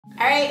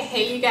Alright,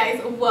 hey you guys,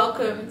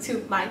 welcome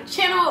to my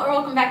channel, or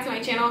welcome back to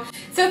my channel.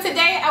 So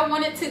today I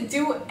wanted to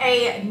do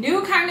a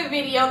new kind of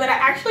video that I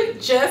actually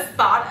just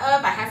thought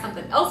of. I had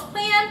something else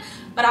planned,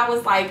 but I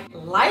was like,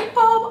 light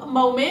bulb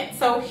moment,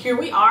 so here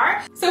we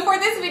are. So for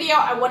this video,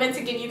 I wanted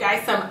to give you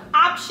guys some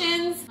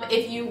options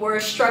if you were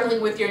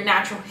struggling with your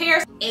natural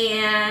hair.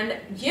 And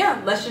yeah,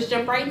 let's just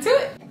jump right into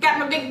it. Got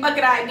my big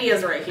bucket of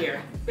ideas right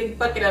here. Big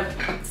bucket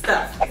of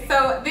stuff.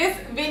 So this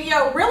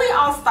video really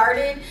all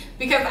started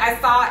because I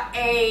saw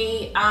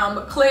a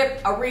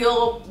clip, a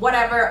reel,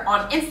 whatever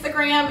on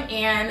Instagram,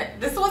 and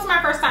this was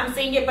my first time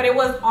seeing it, but it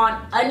was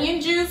on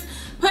onion juice.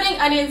 Putting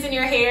onions in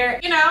your hair.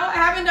 You know, I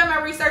haven't done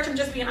my research, I'm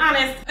just being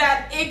honest,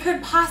 that it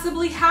could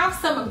possibly have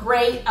some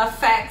great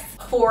effects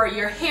for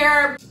your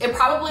hair. It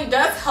probably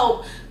does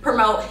help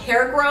promote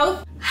hair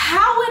growth.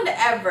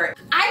 However,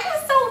 I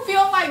just don't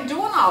feel like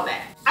doing all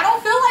that. I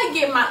don't feel like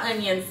getting my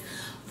onions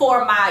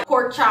for my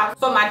pork chops,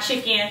 for my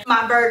chicken,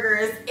 my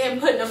burgers,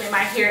 and putting them in my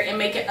hair and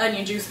making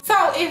onion juice.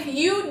 So if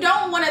you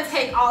don't want to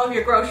take all of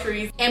your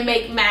groceries and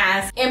make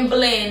masks and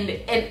blend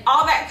and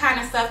all that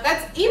kind of stuff,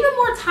 that's even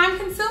more time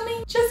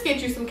consuming, just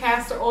get you some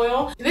castor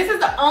oil. This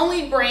is the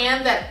only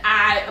brand that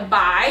I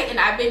buy, and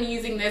I've been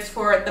using this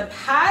for the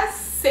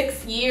past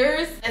 6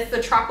 years. It's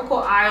the Tropical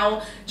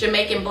Isle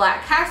Jamaican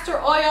Black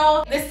Castor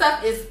Oil. This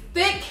stuff is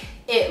thick.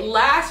 It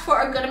lasts for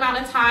a good amount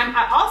of time.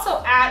 I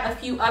also add a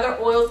few other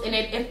oils in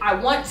it if I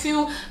want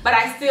to, but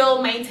I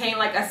still maintain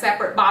like a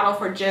separate bottle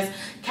for just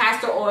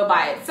castor oil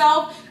by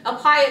itself.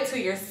 Apply it to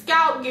your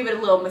scalp, give it a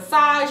little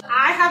massage.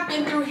 I have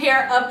been through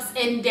hair ups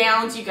and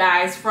downs, you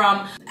guys,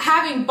 from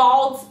having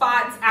bald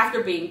spots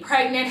after being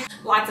pregnant,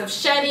 lots of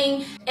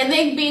shedding, and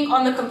then being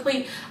on the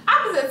complete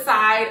opposite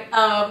side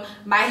of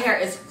my hair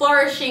is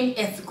flourishing,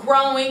 it's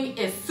growing,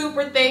 it's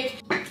super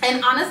thick.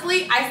 And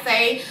honestly, I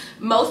say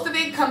most of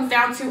it comes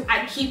down to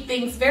I keep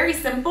things very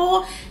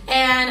simple,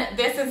 and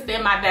this has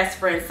been my best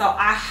friend. So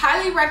I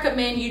highly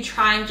recommend you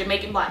trying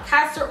Jamaican Black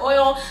Castor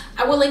Oil.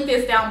 I will link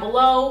this down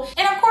below.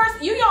 And of course,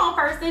 you your own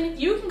person,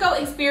 you can go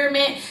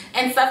experiment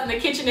and stuff in the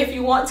kitchen if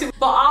you want to.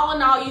 But all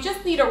in all, you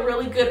just need a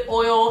really good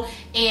oil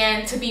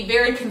and to be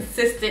very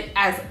consistent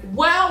as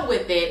well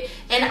with it.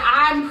 And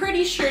I'm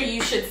pretty sure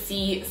you should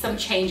see some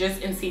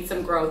changes and see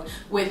some growth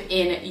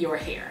within your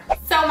hair.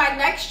 So my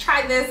next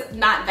try this,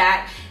 not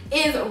that,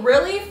 is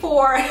really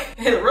for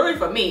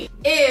me,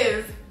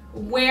 is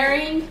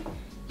wearing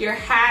your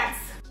hats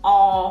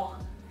all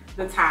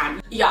the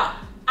time. Y'all,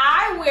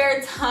 I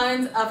wear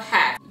tons of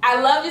hats. I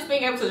love just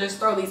being able to just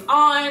throw these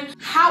on.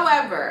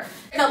 However,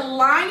 the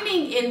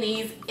lining in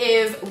these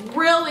is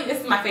really,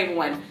 this is my favorite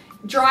one,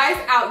 dries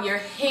out your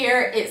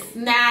hair, it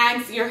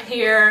snags your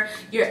hair,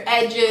 your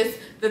edges,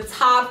 the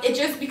top, it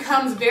just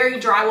becomes very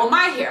dry. Well,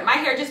 my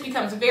hair just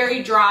becomes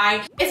very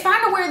dry. It's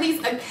fine to wear these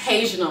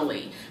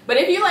occasionally, but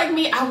if you like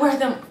me, I wear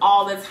them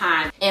all the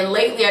time. And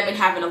lately I've been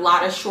having a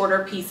lot of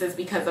shorter pieces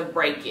because of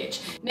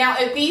breakage. Now,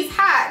 if these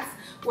hats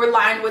were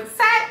lined with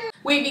satin,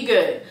 we'd be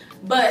good.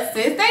 But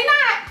since they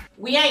not,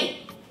 we ain't.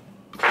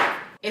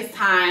 It's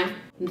time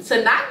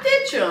to not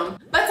ditch them,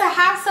 but to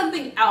have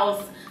something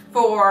else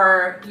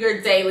for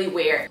your daily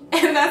wear.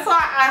 And that's why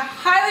I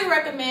highly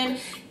recommend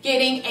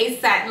getting a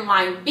satin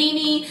lined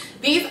beanie.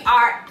 These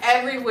are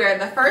everywhere.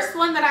 The first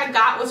one that I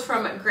got was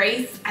from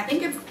Grace, I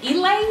think it's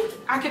Elaine.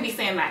 I could be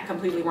saying that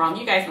completely wrong.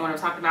 You guys know what I'm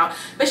talking about.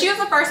 But she was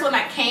the first one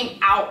that came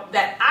out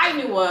that I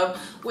knew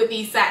of with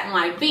these satin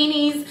lined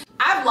beanies.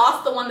 I've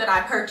lost the one that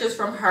I purchased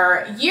from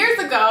her years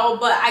ago,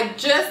 but I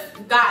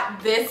just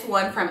got this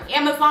one from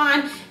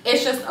Amazon.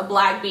 It's just a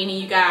black beanie,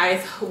 you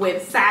guys,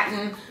 with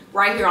satin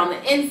right here on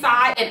the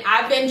inside. And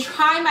I've been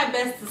trying my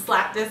best to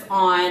slap this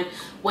on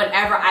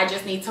whenever I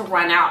just need to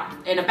run out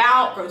and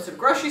about, go to the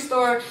grocery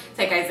store,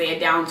 take Isaiah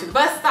down to the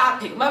bus stop,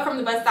 pick him up from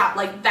the bus stop,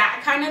 like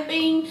that kind of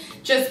thing.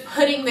 Just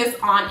putting this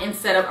on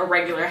instead of a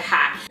regular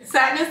hat.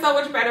 Satin is so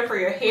much better for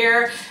your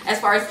hair as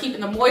far as keeping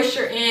the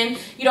moisture in.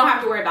 You don't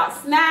have to worry about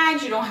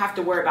snags, you don't have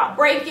to worry about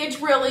breakage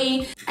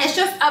really. It's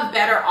just a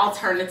better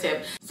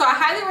alternative. So I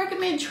highly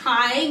recommend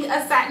trying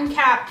a satin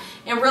cap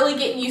and really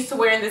getting used to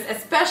wearing this,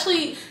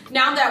 especially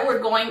now that we're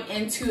going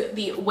into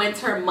the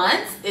winter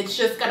months. It's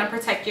just gonna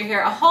protect your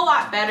hair a whole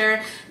lot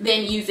better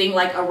than using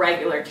like a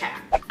regular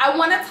cap. I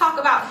wanna talk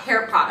about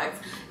hair products.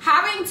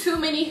 Having too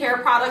many hair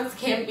products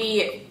can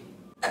be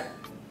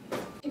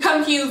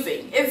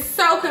confusing. It's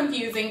so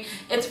confusing.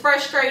 It's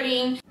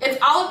frustrating. It's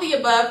all of the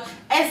above,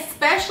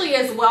 especially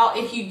as well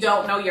if you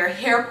don't know your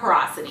hair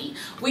porosity.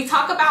 We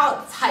talk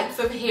about types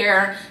of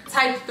hair,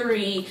 type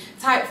 3,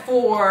 type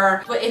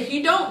 4, but if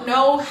you don't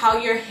know how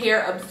your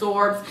hair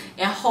absorbs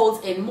and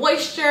holds in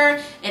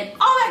moisture and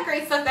all that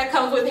great stuff that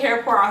comes with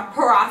hair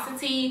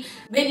porosity,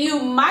 then you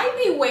might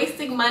be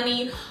wasting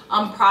money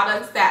on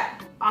products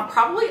that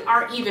probably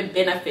aren't even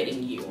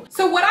benefiting you.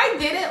 So what I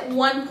did at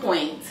one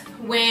point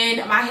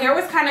when my hair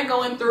was kind of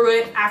going through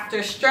it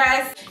after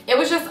stress. It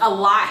was just a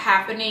lot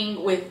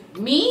happening with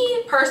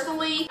me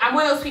personally. I'm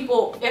one of those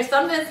people, if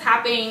something's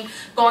happening,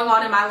 going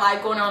on in my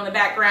life, going on in the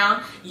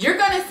background, you're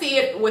gonna see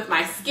it with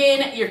my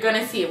skin, you're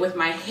gonna see it with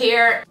my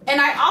hair. And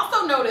I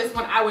also noticed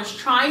when I was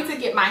trying to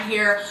get my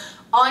hair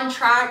on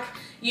track,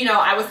 you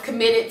know, I was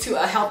committed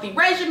to a healthy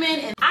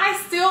regimen and I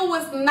still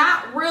was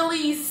not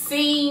really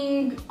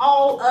seeing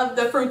all of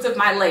the fruits of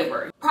my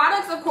labor.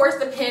 Products, of course,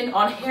 depend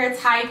on hair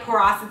type,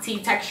 porosity,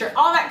 texture,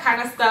 all that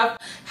kind of stuff.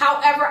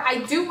 However,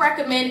 I do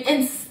recommend,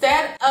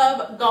 instead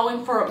of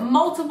going for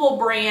multiple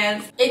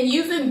brands and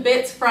using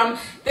bits from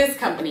this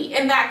company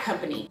and that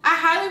company, I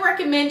highly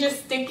recommend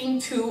just sticking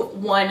to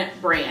one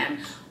brand.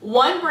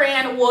 One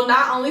brand will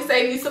not only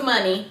save you some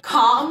money,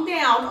 calm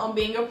down on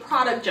being a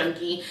product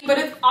junkie, but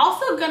it's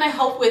also gonna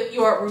help with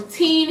your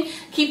routine,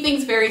 keep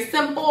things very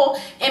simple.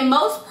 And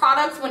most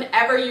products,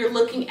 whenever you're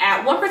looking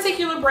at one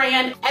particular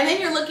brand and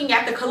then you're looking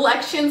at the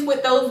collections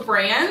with those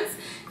brands,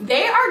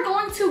 they are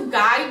going to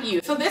guide you.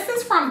 So this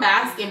is from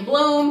Bask and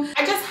Bloom.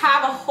 I just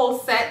have a whole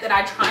set that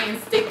I try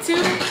and stick to.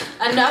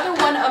 Another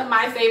one of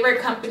my favorite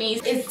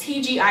companies is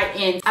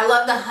TGIN. I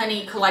love the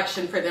honey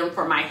collection for them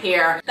for my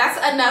hair. That's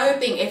another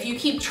thing. If you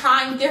keep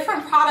trying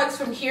different products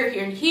from here,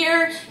 and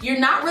here, you're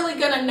not really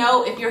gonna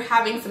know if you're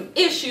having some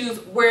issues,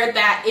 where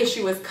that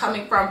issue is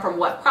coming from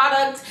what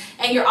product,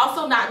 and you're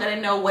also not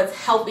gonna know what's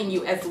helping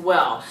you as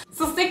well.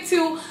 So stick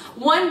to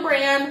one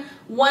brand,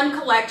 one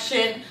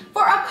collection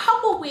for a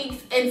couple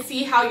weeks and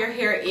see how your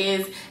hair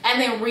is,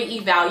 and then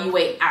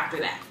reevaluate after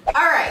that. All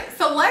right,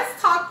 so let's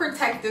talk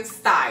protective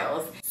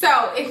styles.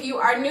 So if you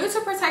are new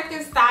to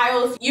protective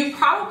styles, you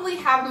probably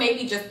have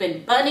maybe just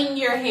been bunning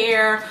your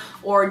hair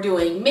or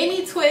doing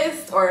mini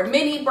twists or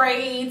mini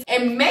braids,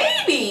 and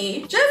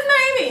maybe, just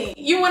maybe,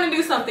 you want to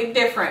do something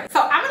different. So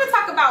I'm going to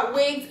talk about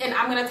wigs, and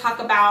I'm going to talk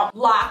about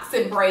locks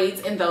and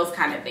braids and those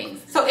kind of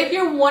things. So if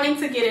you're wanting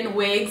to get in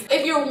wigs,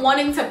 if you're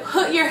wanting to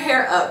put your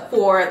hair up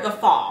for the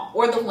fall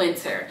or the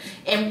winter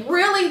and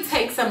really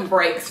take some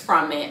breaks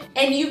from it,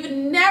 and you've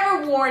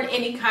never worn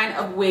any kind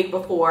of wig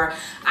before,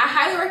 I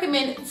highly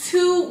recommend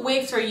 2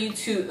 wigs for you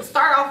to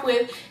start off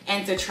with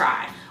and to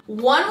try.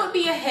 One would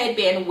be a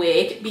headband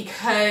wig,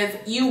 because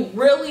you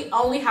really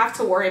only have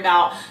to worry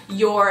about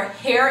your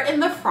hair in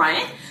the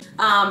front.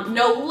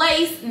 No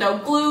lace, no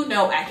glue,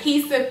 no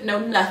adhesive, no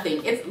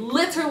nothing. It's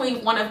literally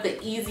one of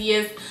the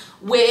easiest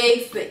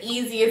wigs, the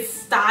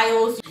easiest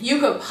styles you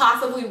could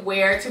possibly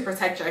wear to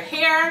protect your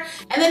hair.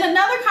 And then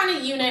another kind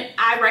of unit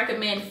I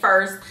recommend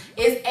first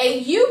is a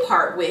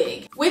U-part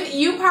wig. With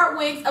U-part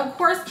wigs, of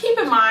course, keep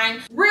in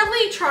mind,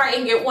 really try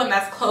and get one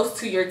that's close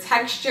to your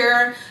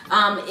texture.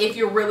 If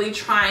you're really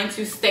trying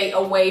to stay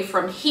away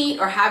from heat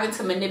or having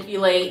to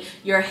manipulate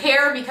your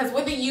hair, because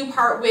with a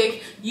U-part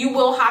wig, you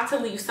will have to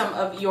leave some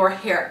of your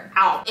hair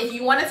out. If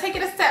you want to take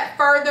it a step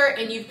further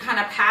and you've kind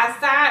of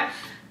passed that,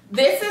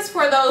 this is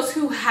for those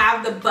who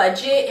have the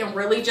budget and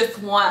really just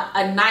want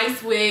a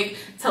nice wig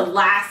to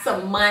last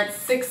some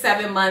months,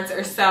 6-7 months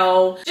or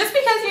so. Just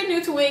because you're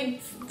new to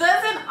wigs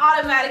doesn't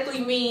automatically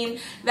mean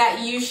that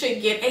you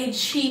should get a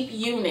cheap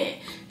unit.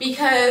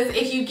 Because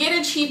if you get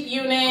a cheap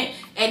unit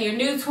and you're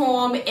new to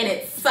them and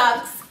it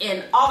sucks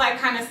and all that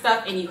kind of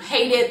stuff and you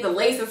hate it, the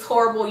lace is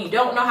horrible, you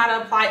don't know how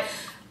to apply it,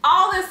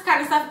 all this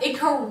kind of stuff, it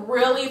could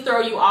really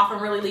throw you off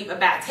and really leave a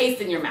bad taste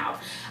in your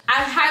mouth.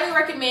 I highly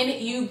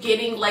recommend you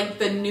getting like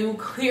the new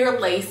clear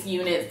lace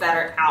units that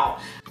are out.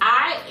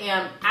 I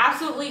am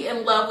absolutely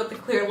in love with the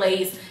clear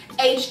lace,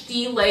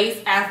 HD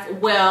lace as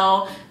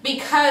well,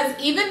 because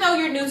even though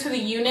you're new to the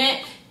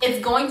unit,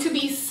 it's going to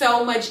be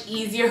so much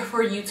easier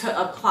for you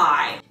to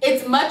apply.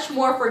 It's much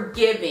more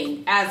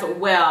forgiving as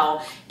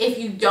well if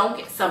you don't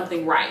get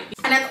something right.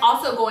 And it's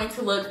also going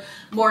to look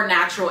more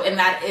natural, and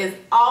that is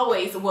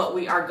always what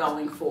we are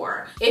going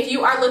for. If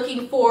you are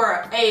looking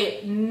for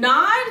a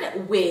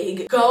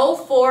non-wig, go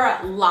for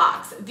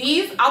locks.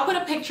 These, I'll put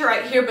a picture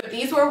right here, but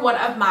these were one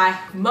of my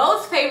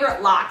most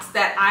favorite locks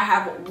that I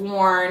have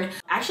worn.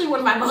 Actually, one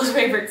of my most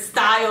favorite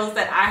styles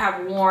that I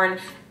have worn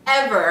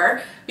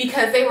ever,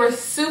 because they were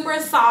super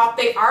soft.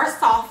 They are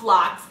soft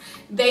locks.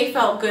 They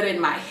felt good in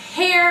my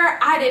hair.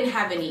 I didn't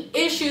have any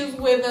issues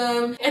with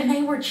them, and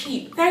they were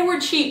cheap. They were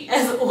cheap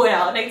as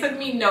well. They took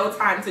me no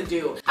time to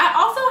do. I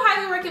also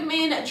highly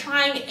recommend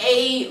trying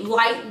a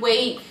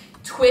lightweight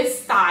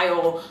twist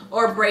style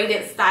or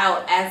braided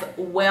style as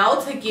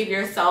well to give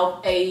yourself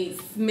a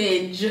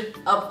smidge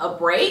of a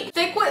break.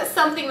 Stick with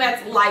something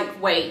that's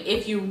lightweight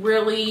if you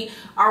really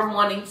are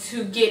wanting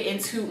to get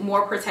into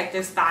more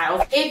protective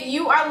styles. If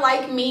you are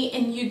like me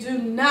and you do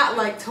not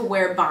like to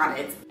wear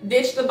bonnets,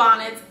 ditch the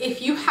bonnets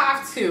if you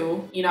have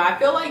to. You know, I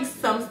feel like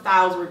some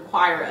styles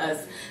require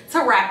us to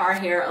wrap our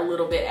hair a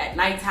little bit at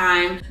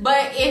nighttime,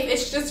 but if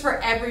it's just for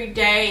every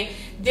day,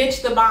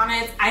 ditch the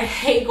bonnets. I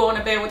hate going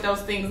to bed with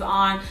those things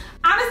on.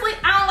 Honestly,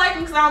 I don't like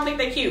them because I don't think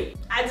they're cute.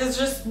 It's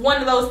just one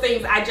of those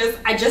things, I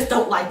just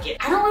don't like it.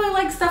 I don't really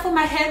like stuff on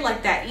my head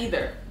like that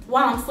either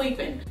while I'm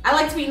sleeping. I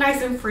like to be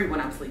nice and free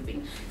when I'm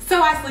sleeping.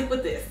 So I sleep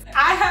with this.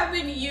 I have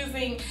been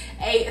using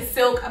a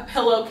silk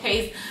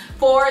pillowcase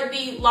for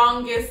the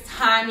longest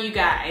time, you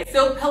guys.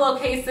 Silk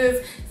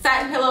pillowcases,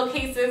 satin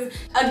pillowcases,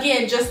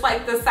 again, just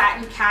like the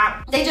satin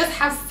cap, they just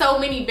have so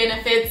many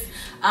benefits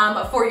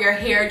for your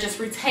hair, just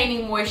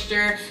retaining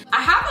moisture.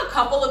 I have a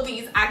couple of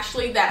these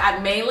actually that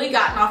I've mainly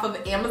gotten off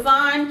of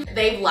Amazon.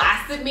 They've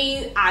lasted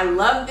me. I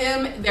love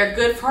them. They're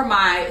good for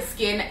my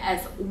skin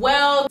as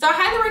well. So I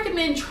highly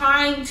recommend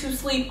trying to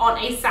sleep on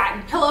a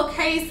satin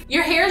pillowcase.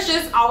 Your hair is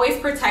just always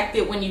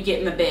protected when you get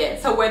in the bed.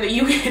 So whether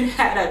you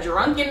had a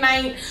drunken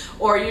night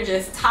or you're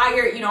just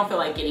tired, you don't feel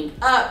like getting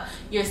up,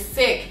 you're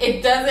sick,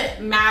 it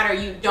doesn't matter.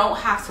 You don't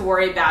have to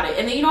worry about it.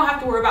 And then you don't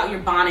have to worry about your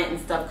bonnet and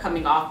stuff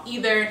coming off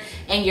either,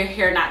 and your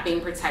hair not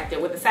being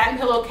protected. With a satin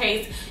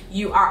pillowcase,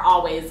 you are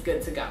always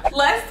good to go.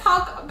 Let's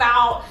talk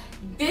about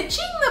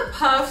ditching the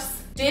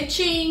puffs,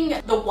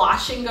 ditching the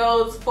wash and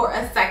goes for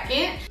a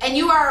second, and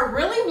you are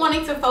really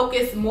wanting to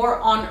focus more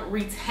on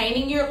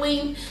retaining your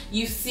length.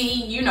 You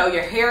see, you know,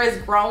 your hair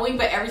is growing,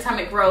 but every time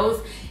it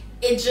grows,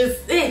 it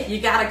just, you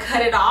gotta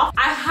cut it off.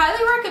 I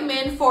highly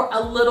recommend for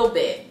a little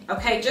bit,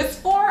 okay, just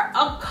for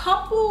a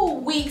couple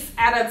weeks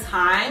at a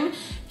time,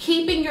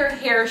 keeping your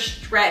hair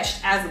stretched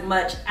as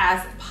much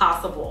as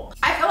possible.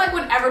 I feel like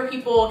whenever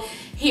people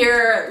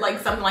hear like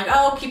something like,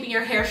 oh, keeping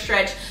your hair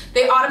stretched,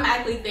 they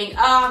automatically think,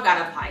 oh, I've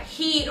gotta apply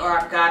heat, or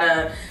I've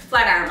gotta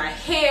flat iron my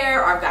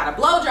hair, or I've gotta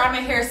blow dry my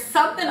hair,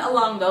 something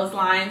along those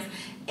lines.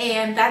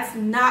 And that's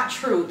not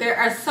true. There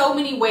are so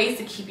many ways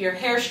to keep your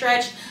hair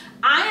stretched.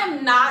 I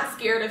am not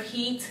scared of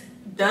heat.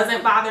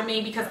 Doesn't bother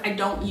me because I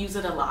don't use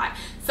it a lot.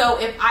 So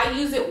if I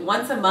use it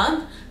once a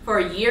month for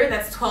a year,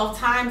 that's 12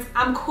 times,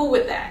 I'm cool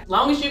with that. As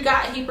long as you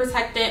got heat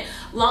protectant,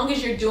 long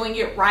as you're doing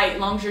it right,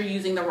 long as you're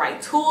using the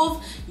right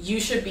tools, you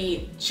should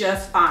be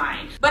just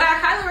fine. But I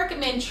highly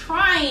recommend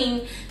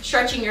trying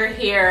stretching your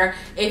hair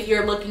if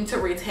you're looking to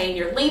retain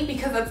your length,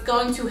 because that's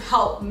going to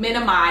help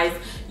minimize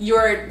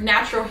your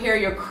natural hair,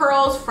 your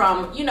curls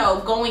from, you know,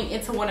 going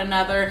into one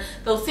another,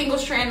 those single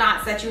strand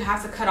knots that you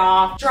have to cut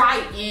off,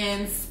 dry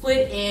ends,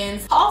 split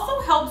ends. Also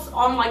helps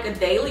on like a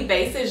daily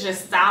basis,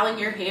 just styling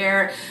your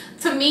hair.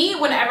 To me,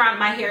 whenever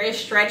my hair is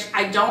stretched,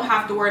 I don't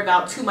have to worry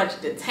about too much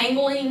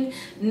detangling,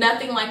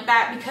 nothing like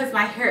that, because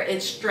my hair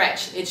is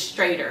stretched, it's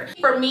straighter.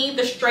 For me,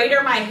 the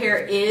straighter my hair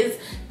is,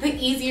 the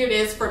easier it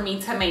is for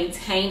me to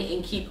maintain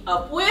and keep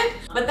up with,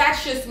 but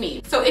that's just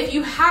me. So if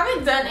you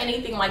haven't done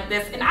anything like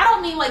this, and I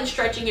don't mean like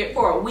stretching it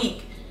for a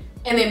week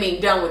and then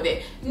being done with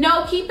it.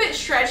 No, keep it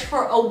stretched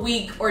for a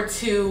week or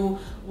two,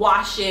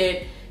 wash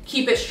it,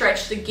 keep it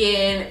stretched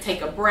again,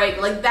 take a break,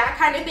 like that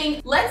kind of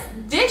thing. Let's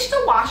ditch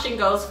the wash and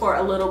goes for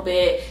a little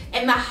bit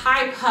and the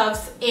high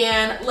puffs,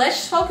 and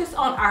let's focus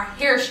on our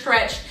hair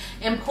stretch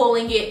and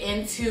pulling it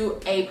into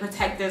a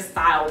protective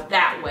style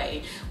that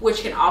way,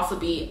 which can also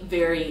be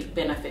very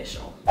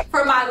beneficial.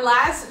 For my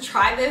last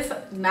try this,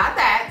 not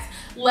that,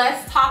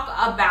 let's talk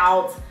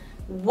about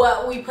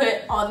what we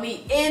put on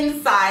the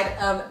inside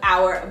of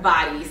our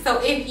body.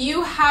 So if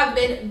you have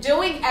been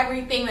doing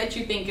everything that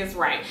you think is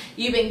right,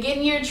 you've been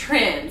getting your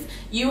trims,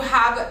 you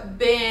have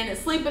been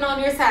sleeping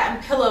on your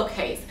satin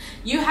pillowcase,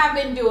 you have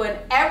been doing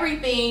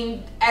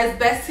everything as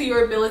best to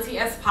your ability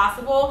as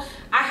possible,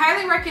 I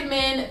highly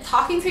recommend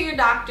talking to your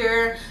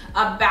doctor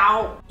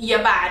about your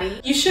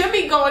body. You should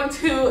be going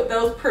to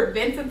those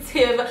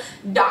preventative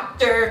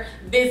doctor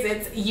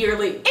visits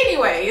yearly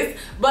anyways,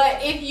 but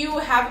if you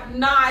have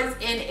nods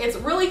and it's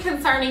really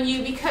concerning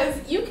you because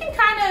you can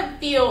kind of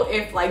feel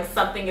if like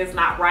something is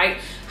not right,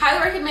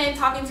 highly recommend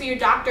talking to your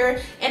doctor.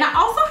 And I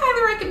also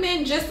highly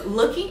recommend just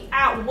looking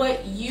at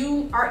what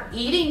you are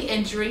eating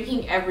and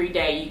drinking every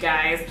day, you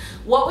guys.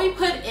 What we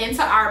put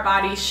into our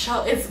bodies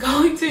is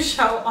going to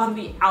show on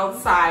the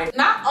outside.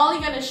 Not only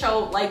going to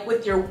show like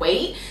with your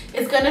weight,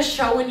 it's going to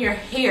show in your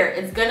hair,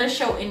 it's going to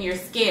show in your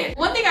skin.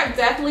 One thing I've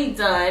definitely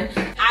done,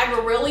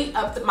 I've really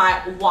upped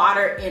my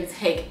water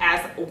intake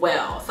as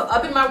well. So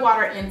upping my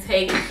water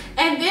intake,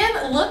 and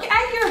then look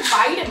at your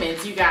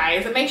vitamins, you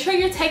guys. Make sure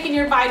you're taking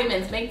your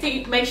vitamins. Make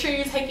sure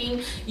you're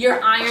taking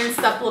your iron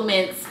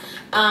supplements.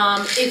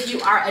 If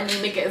you are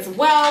anemic as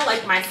well,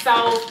 like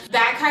myself,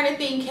 that kind of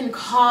thing can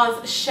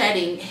cause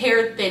shedding,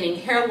 hair thinning,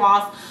 hair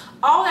loss,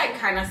 all that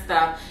kind of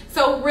stuff.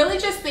 So really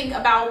just think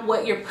about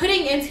what you're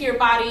putting into your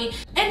body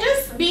and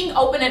just being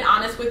open and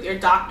honest with your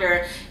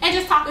doctor and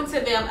just talking to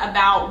them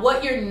about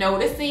what you're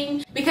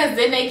noticing, because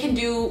then they can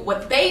do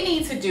what they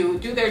need to do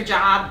their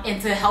job,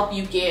 and to help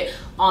you get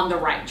on the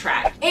right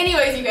track.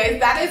 Anyways, you guys,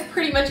 that is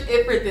pretty much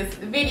it for this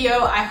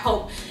video. I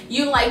hope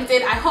you liked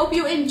it. I hope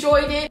you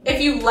enjoyed it.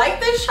 If you like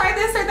this, try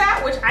this or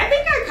that, which I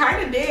think I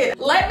kind of did,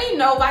 let me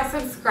know by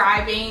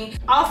subscribing.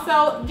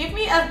 Also, give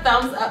me a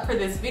thumbs up for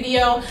this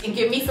video and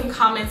give me some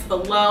comments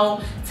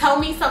below. Tell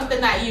me something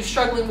that you're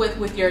struggling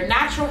with your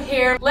natural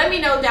hair. Let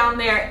me know down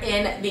there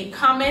in the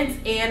comments.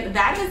 And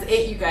that is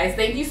it, you guys.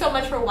 Thank you so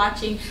much for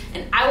watching,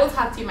 and I will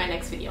talk to you in my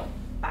next video.